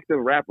an active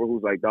rapper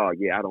who's like, dog,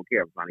 yeah, I don't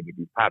care. I'm trying to get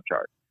these pop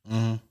charts.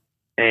 Mm-hmm.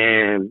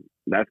 And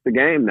that's the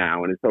game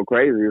now. And it's so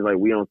crazy. It's like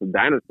we on some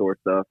dinosaur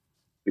stuff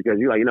because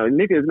you're like,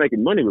 nigga is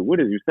making money, but what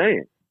is you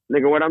saying?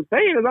 Nigga, what I'm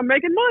saying is I'm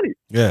making money.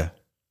 Yeah.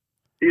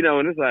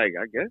 And it's like,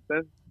 I guess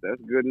that's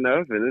good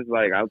enough. And it's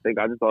like, I think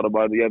I just thought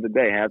about it the other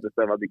day. Half the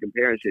stuff I be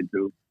comparing shit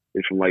to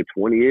is from like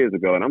 20 years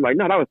ago. And I'm like,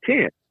 no, that was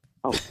 10.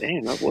 Oh,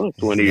 damn, that was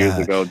 20 years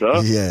ago,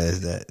 dog. Yeah,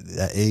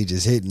 that age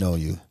is hitting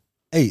on you.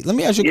 Hey, let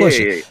me ask you a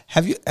question. Yeah.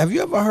 Have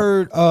you ever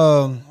heard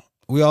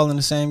We All in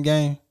the Same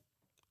Game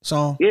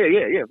song?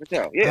 Yeah, for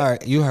sure. Yeah. All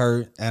right, you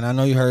heard, and I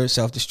know you heard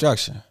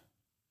Self-Destruction.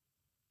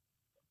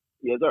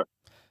 Yes, sir.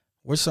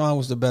 Which song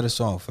was the better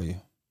song for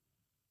you?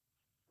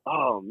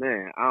 Oh,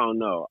 man, I don't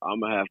know. I'm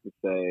going to have to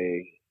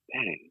say,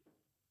 dang.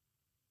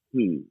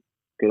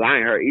 Because I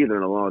ain't heard either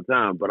in a long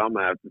time, but I'm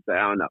going to have to say,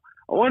 I don't know.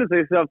 I want to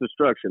say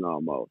Self-Destruction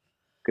almost.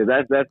 Because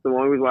that's the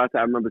one reason why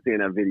I remember seeing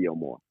that video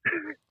more.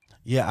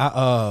 Yeah,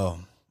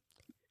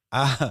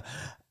 I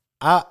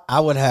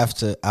would have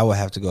to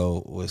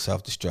go with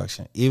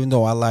Self-Destruction. Even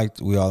though I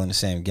liked We All in the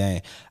Same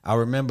Game. I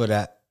remember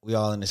that We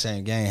All in the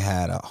Same Game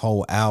had a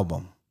whole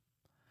album.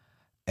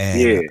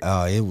 And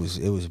it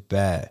was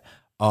bad.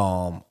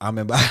 I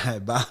remember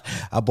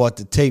I bought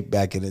the tape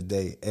back in the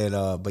day. And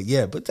I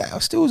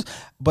still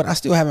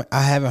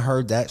haven't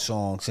heard that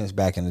song since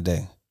back in the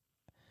day.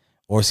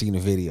 Or seen the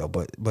video.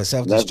 But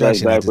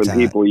Self-Destruction that's at the when time.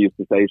 people used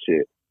to say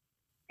shit.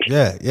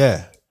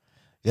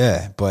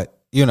 Yeah. But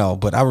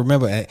but I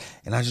remember,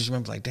 and I just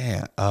remember like,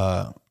 damn,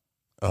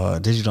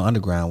 Digital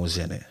Underground was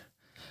in it.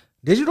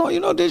 Digital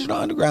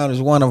Underground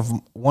is one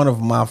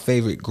of my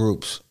favorite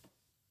groups.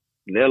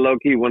 They're low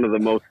key one of the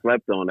most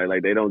slept on.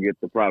 Like they don't get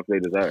the props they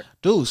deserve.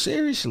 Dude,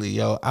 seriously,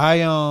 yo,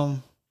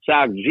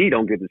 Shock G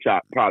don't get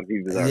the props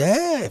he deserves.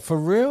 Yeah, for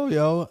real,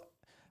 yo.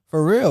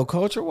 For real,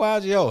 culture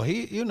wise, yo,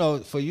 he,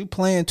 for you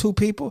playing two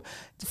people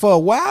for a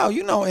while,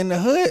 in the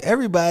hood,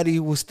 everybody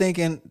was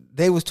thinking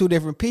they was two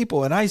different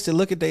people, and I used to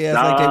look at their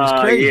ass like they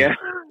was crazy. Yeah.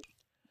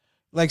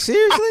 Like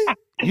seriously,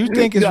 you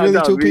think it's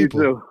really two people?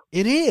 Too.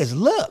 It is.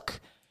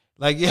 Look,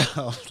 like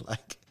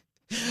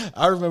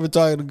I remember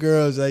talking to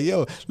girls like,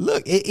 yo,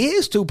 look, it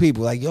is two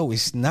people. Like, yo,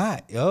 it's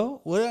not, yo.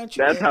 What aren't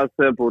you? That's how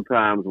simple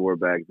times were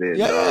back then.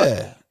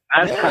 Yeah.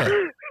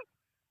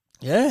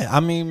 Yeah. I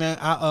mean, man,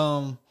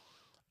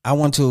 I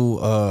went to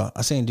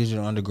I seen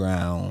Digital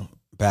Underground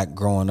back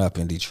growing up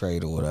in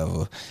Detroit or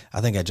whatever.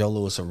 I think at Joe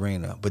Louis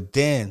Arena. But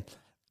then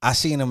I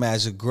seen him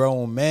as a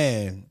grown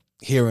man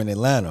here in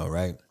Atlanta,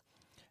 right?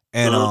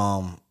 And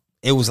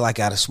it was like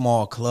at a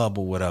small club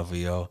or whatever,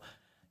 yo.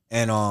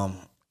 And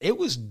it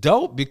was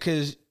dope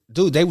because,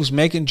 dude, they was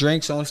making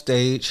drinks on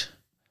stage.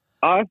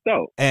 Oh, that's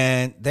dope.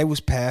 And they was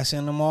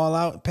passing them all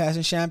out,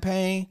 passing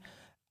champagne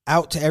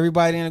out to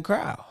everybody in the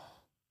crowd.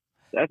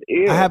 That's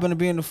it. I happened to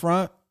be in the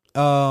front.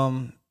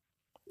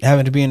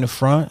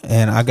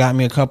 And I got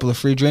me a couple of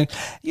free drinks.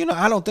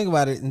 I don't think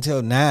about it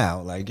until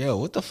now. Like, yo,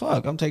 what the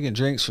fuck? I'm taking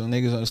drinks from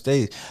niggas on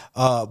stage.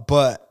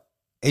 But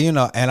and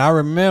I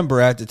remember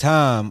at the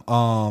time,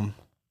 I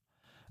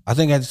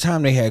think at the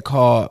time they had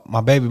called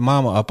my baby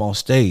mama up on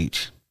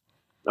stage.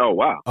 Oh,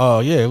 wow. Oh,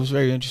 yeah, it was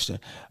very interesting.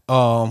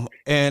 It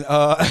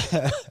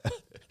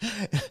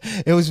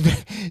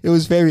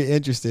was very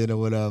interesting or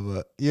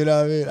whatever. You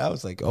know what I mean? I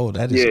was like, oh,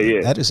 that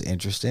is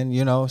interesting.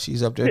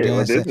 She's up there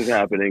dancing. This is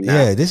happening now.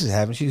 Yeah, this is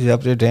happening. She's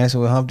up there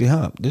dancing with Humpty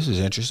Hump. This is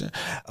interesting.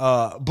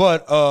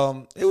 But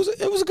it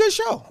was a good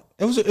show.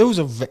 It was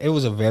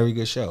a very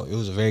good show. It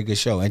was a very good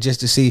show. And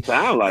just to see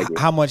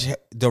how much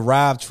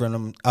derived from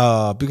them,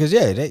 because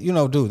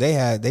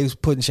they was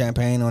putting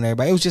champagne on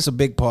everybody. It was just a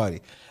big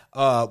party.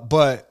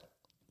 But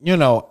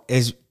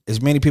as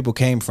many people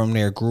came from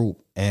their group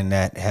and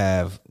that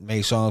have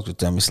made songs with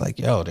them, it's like,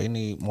 yo, they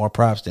need more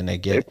props than they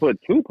get. They put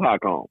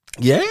Tupac on.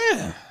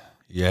 Yeah,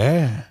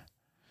 yo.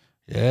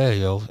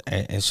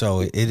 And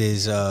so it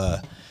is.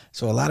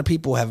 So a lot of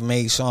people have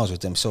made songs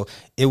with them. So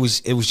it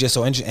was just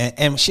so interesting.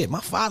 And shit, my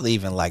father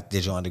even liked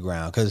Digital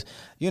Underground because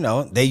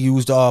they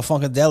used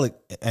Funkadelic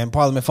and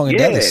Parliament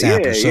Funkadelic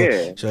samples.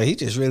 So he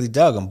just really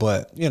dug them.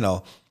 But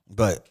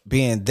but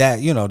being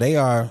that they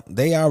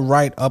are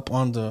right up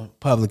on the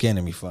Public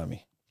Enemy for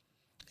me.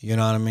 You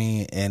know what I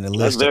mean? And the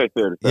That's list, very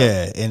fair to say.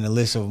 yeah, in the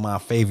list of my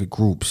favorite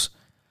groups,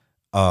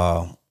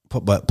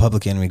 but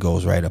Public Enemy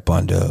goes right up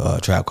under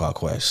Trap Called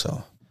Quest.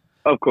 So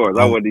Of course,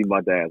 I wasn't even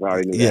about to ask. I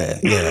already knew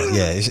that.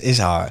 yeah. It's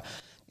hard.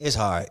 It's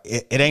hard.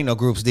 It ain't no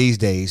groups these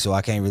days, so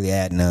I can't really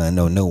add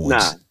no new ones.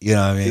 Nah. You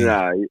know what I mean?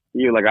 Nah,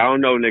 you're like, I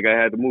don't know, nigga.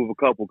 I had to move a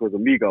couple because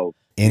of Migos.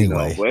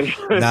 Anyway,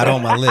 not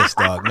on my list,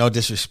 dog. No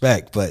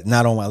disrespect, but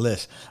not on my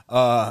list.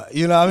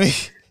 You know what I mean?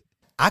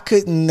 I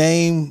couldn't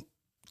name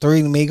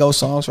 3 Migos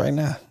songs right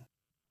now.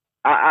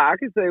 I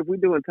can say if we're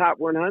doing top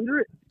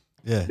 100,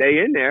 Yeah. they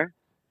in there.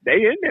 They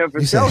in there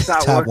for You sure.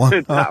 said Top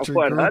 100. top Top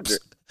 100.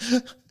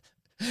 groups?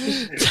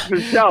 For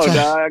sure,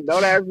 dog.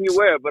 Don't ask me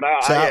where, but I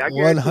Top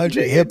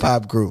 100 hip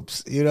hop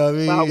groups. You know what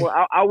I mean?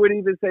 I would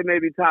even say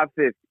maybe top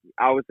 50.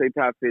 I would say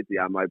top 50.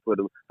 I might put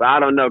them, but I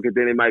don't know because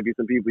then it might be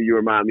some people you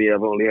remind me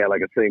of only had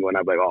like a single, and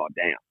I'm like, oh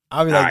damn.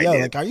 I'll be like, All yo,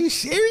 right, like, are you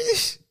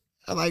serious?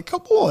 I'm like,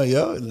 come on,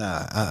 yo.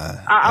 Nah,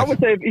 I would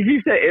say if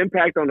you say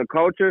impact on the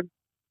culture,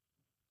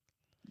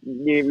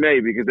 yeah,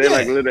 maybe because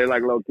they're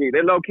like low key.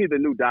 They're low key the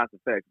new DOS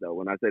Effects though.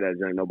 When I say that,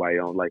 joint, nobody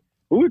on like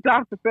who's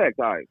DOS Effects.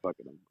 All right, fuck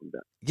it, I'm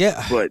done.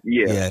 Yeah, but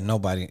yeah,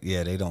 nobody.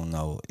 Yeah, they don't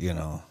know. You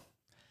know,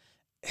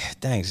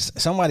 thanks.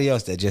 Somebody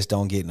else that just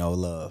don't get no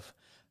love.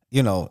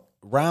 You know,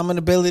 rhyming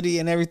ability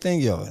and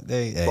everything. Yo,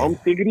 they bump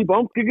skiggity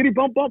bump skiggity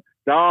bump bump.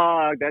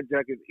 Dog, that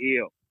junk is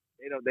ill.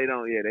 They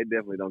don't. Yeah, they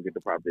definitely don't get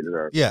the props they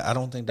deserve. Yeah, I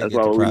don't think they that's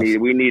get why the props.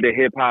 we need a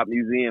hip hop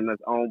museum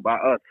that's owned by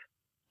us.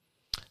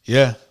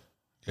 Yeah,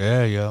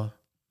 yo.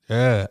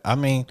 Yeah, I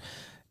mean,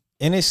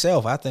 in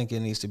itself, I think it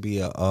needs to be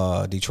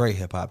a Detroit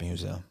hip hop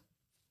museum.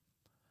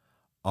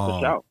 For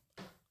sure.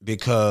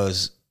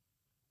 Because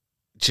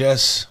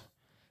just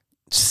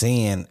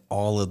seeing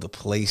all of the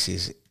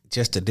places,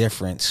 just the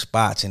different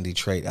spots in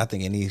Detroit, I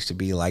think it needs to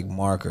be like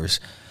markers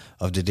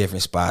of the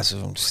different spots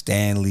from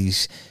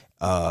Stanley's,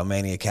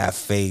 Mania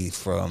Cafe,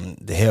 from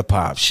the Hip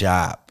Hop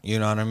Shop. You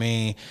know what I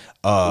mean?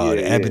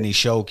 The Ebony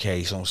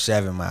Showcase on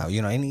 7 Mile.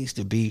 You know, it needs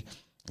to be.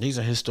 These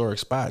are historic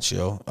spots,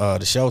 yo.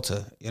 The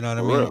Shelter, you know what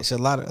I mean? Real. It's a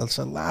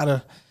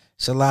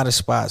lot of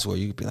spots where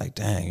you could be like,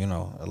 dang, you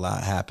know, a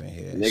lot happened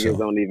here. Niggas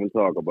don't even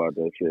talk about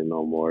that shit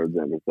no more. It's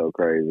been so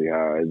crazy.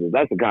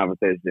 That's a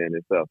conversation in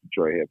itself,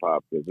 Detroit hip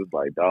hop, because it's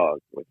like,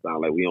 dog, it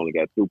sounds like we only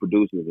got 2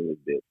 producers in this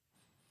bitch.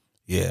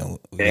 Yeah.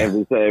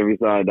 Every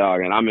side, dog,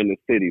 and I'm in the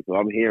city, so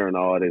I'm hearing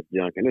all this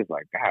junk, and it's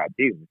like, God,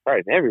 Jesus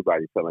Christ,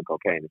 everybody's selling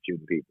cocaine and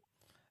shooting people.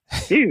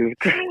 Jesus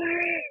Christ.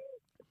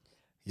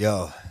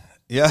 Yo,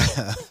 yeah.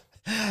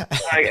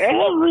 Like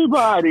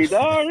everybody,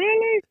 dog,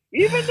 really?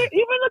 Even the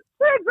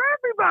kids,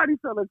 everybody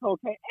selling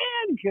cocaine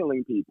and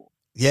killing people.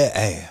 Yeah,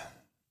 hey.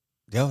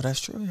 Yo, that's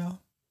true, yo.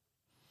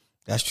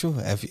 That's true.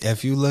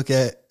 If you look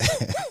at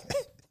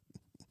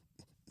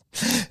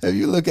if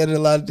you look at a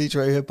lot of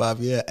Detroit hip hop,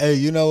 yeah. Hey,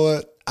 you know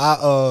what?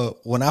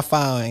 When I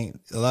find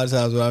a lot of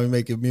times when I'm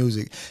making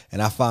music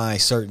and I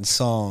find certain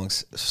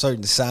songs,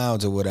 certain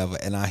sounds or whatever,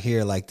 and I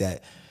hear like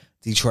that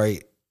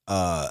Detroit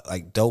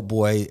like Dope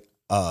Boy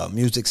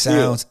music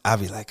sounds, I'll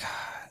be like,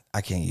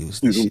 I can't use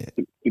this shit.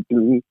 Yeah,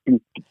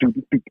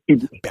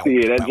 that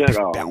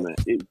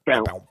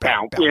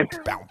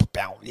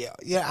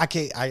Yeah, I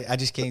can't. I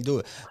just can't do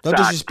it. No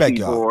disrespect,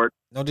 y'all.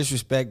 No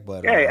disrespect,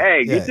 but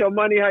hey, get your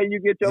money how you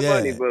get your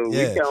money, but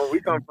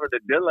we come from the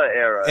Dilla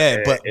era.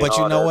 Yeah, but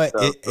you know what?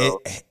 Stuff,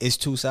 it's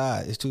 2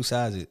 sides. It's 2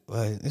 sides.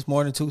 It's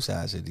more than 2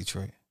 sides of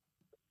Detroit.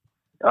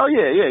 Oh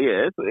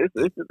yeah.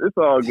 It's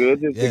all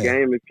good. Just the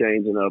game is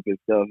changing up and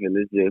stuff, and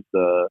it's just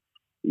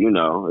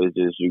it's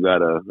just you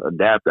gotta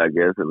adapt, I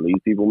guess, and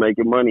these people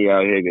making money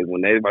out here. Because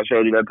when I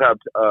showed you that top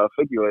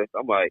 50 list,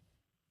 I'm like,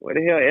 where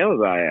the hell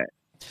was I at?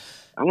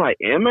 I'm like,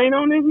 M ain't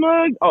on this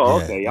mug?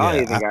 Oh, okay. Y'all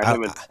even got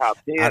him in the top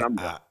 10.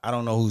 I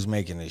don't know who's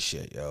making this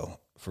shit, yo.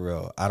 For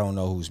real. I don't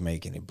know who's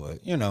making it,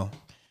 but you know,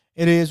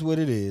 it is what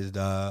it is,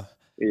 dog.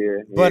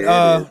 Yeah.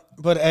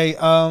 But hey,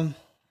 can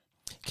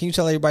you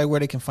tell everybody where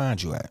they can find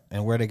you at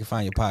and where they can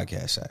find your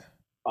podcast at?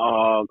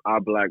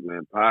 Our Black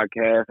Man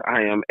Podcast.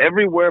 I am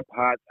everywhere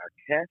pods are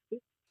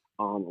casted.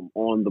 I'm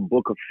on the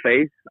Book of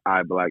Faith,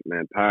 I Black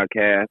Man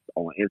Podcast,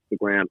 on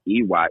Instagram,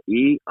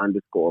 EYE_black_man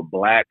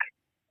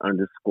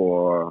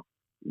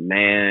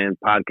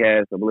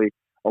podcast, I believe.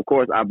 Of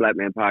course, I Black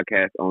Man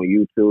Podcast on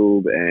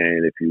YouTube,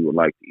 and if you would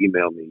like to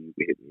email me, you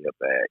can hit me up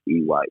at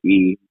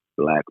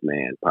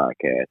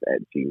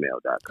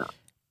EYEblackmanpodcast@gmail.com.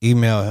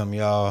 Email him,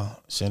 y'all.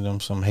 Send him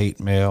some hate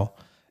mail.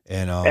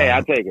 And hey,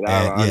 I take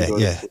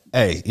it.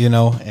 Hey, you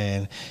know,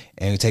 and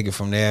we take it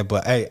from there.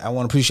 But hey, I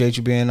want to appreciate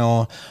you being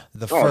on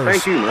the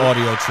first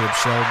audio trip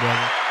show,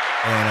 brother.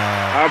 And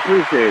I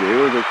appreciate it. It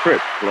was a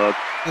trip, plug.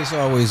 It's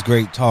always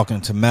great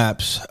talking to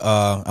Maps.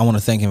 I want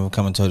to thank him for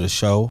coming to the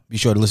show. Be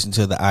sure to listen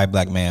to the I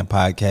Black Man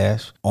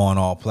podcast on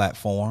all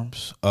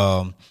platforms.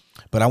 But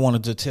I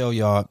wanted to tell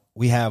y'all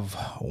we have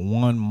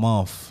 1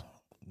 month,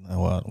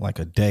 like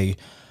a day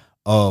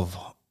of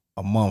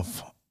a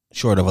month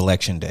short of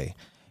Election Day.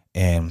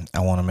 And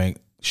I want to make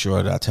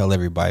sure that I tell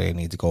everybody they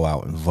need to go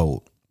out and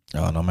vote.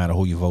 No matter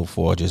who you vote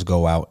for, just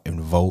go out and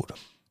vote.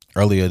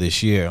 Earlier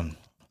this year,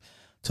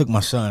 took my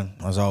son,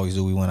 as I always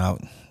do. We went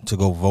out to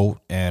go vote,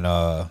 and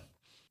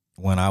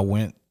when I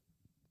went,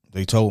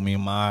 they told me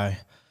my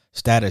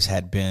status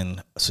had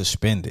been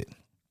suspended.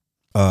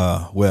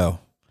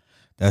 Well,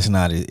 that's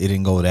not it. It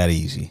didn't go that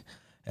easy.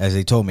 As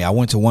they told me, I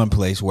went to one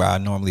place where I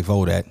normally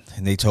vote at,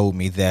 and they told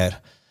me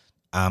that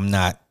I'm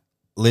not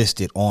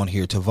listed on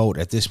here to vote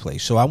at this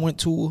place. So I went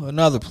to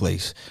another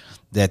place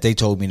that they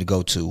told me to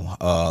go to,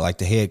 like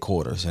the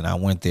headquarters, and I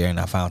went there and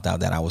I found out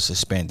that I was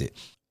suspended.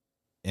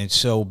 And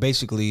so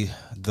basically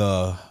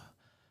the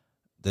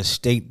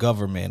state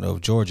government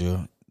of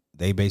Georgia,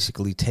 they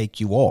basically take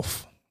you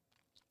off.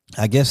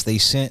 I guess they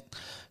sent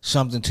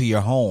something to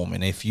your home,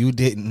 and if you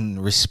didn't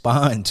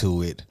respond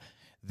to it,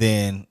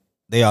 then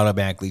they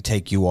automatically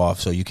take you off,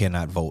 so you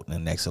cannot vote in the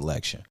next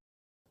election.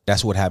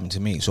 That's what happened to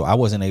me. So I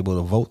wasn't able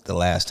to vote the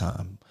last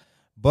time.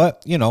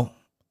 But,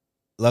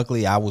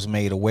 luckily I was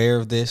made aware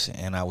of this,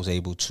 and I was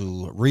able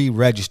to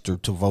re-register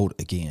to vote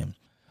again.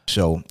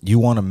 So you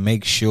want to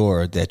make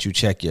sure that you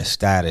check your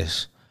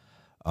status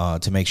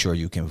to make sure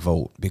you can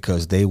vote,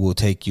 because they will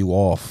take you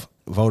off.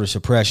 Voter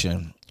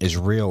suppression is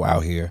real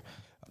out here.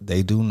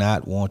 They do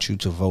not want you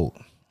to vote.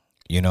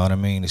 You know what I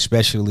mean?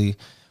 Especially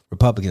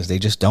Republicans. They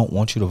just don't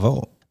want you to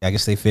vote. I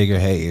guess they figure,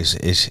 hey,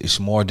 it's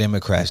more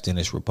Democrats than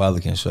it's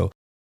Republicans. So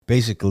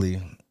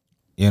basically,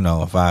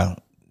 if I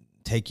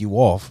take you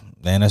off,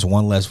 then that's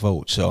one less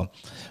vote. So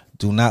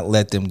do not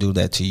let them do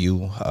that to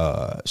you.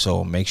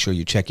 So make sure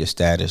you check your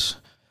status,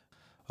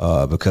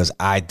 because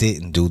I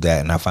didn't do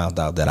that, and I found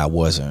out that I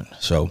wasn't.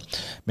 So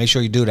make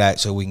sure you do that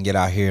so we can get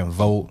out here and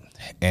vote,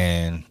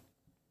 and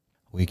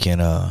we can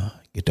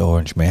get the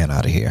orange man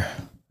out of here.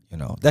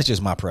 That's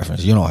just my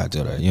preference. You don't have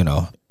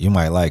to, you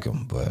might like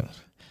him, but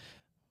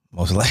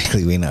most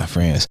likely we not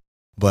friends.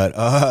 But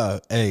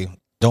hey,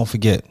 don't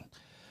forget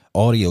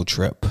Audio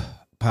Trip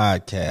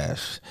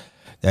Podcast.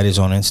 That is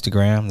on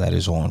Instagram. That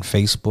is on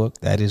Facebook.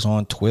 That is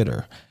on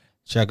Twitter.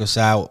 Check us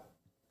out.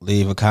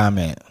 Leave a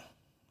comment.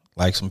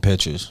 Like some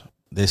pictures.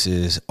 This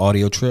is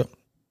Audio Trip,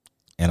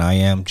 and I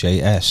am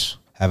JS.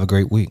 Have a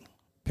great week.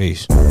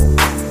 Peace.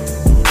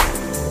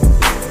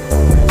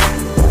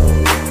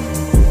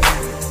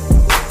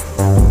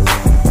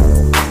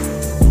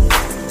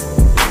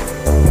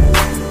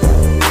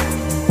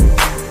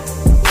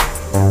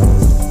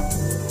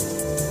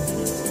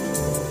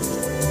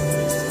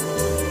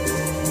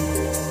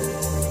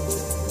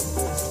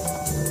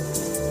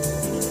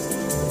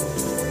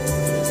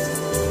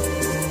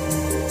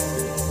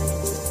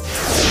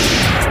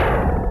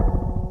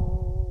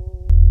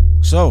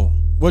 So,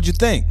 what'd you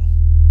think?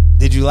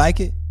 Did you like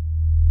it?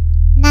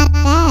 Not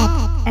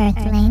bad,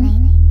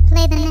 Earthling.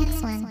 Play the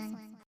next one.